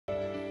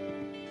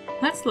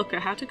Let's look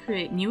at how to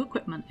create new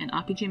equipment in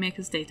RPG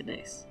Maker's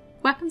database.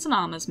 Weapons and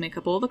armors make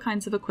up all the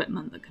kinds of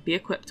equipment that could be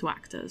equipped to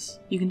actors.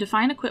 You can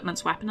define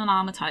equipment's weapon and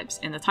armor types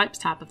in the Types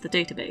tab of the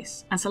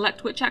database, and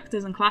select which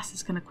actors and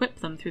classes can equip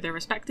them through their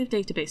respective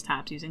database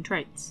tabs using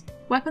traits.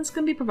 Weapons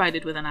can be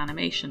provided with an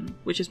animation,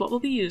 which is what will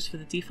be used for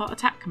the default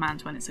attack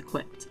command when it's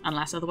equipped,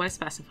 unless otherwise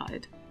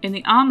specified. In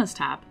the Armors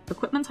tab,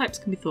 equipment types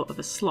can be thought of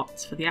as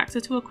slots for the actor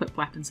to equip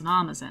weapons and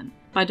armors in.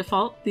 By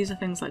default, these are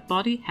things like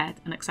body, head,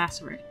 and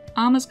accessory.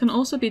 Armors can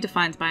also be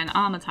defined by an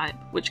armor type,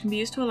 which can be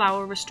used to allow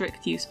or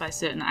restrict use by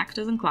certain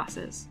actors and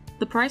classes.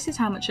 The price is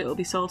how much it will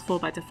be sold for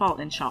by default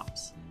in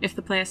shops. If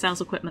the player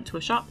sells equipment to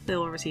a shop, they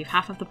will receive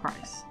half of the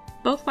price.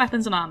 Both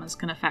weapons and armors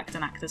can affect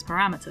an actor's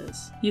parameters.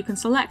 You can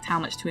select how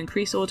much to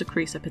increase or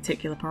decrease a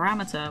particular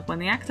parameter when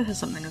the actor has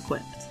something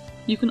equipped.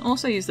 You can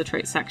also use the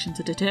traits section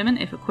to determine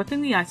if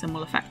equipping the item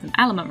will affect an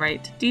element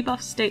rate,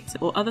 debuffs, states,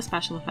 or other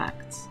special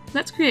effects.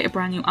 Let's create a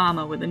brand new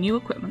armor with a new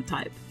equipment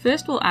type.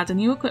 First, we'll add a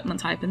new equipment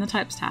type in the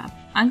Types tab.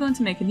 I'm going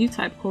to make a new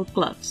type called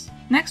Gloves.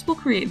 Next, we'll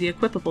create the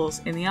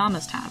equippables in the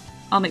Armors tab.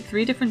 I'll make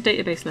 3 different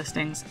database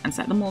listings and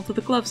set them all to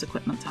the Gloves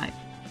equipment type.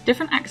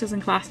 Different actors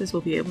and classes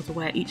will be able to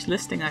wear each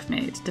listing I've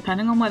made,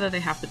 depending on whether they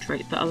have the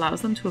trait that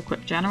allows them to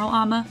equip general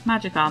armor,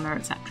 magic armor,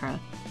 etc.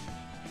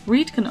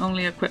 Reed can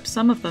only equip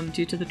some of them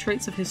due to the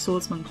traits of his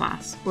swordsman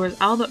class, whereas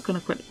Albert can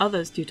equip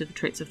others due to the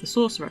traits of the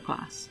sorcerer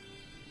class.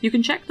 You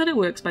can check that it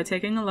works by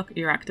taking a look at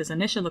your actor's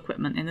initial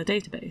equipment in the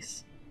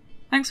database.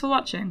 Thanks for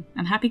watching,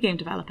 and happy game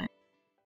developing!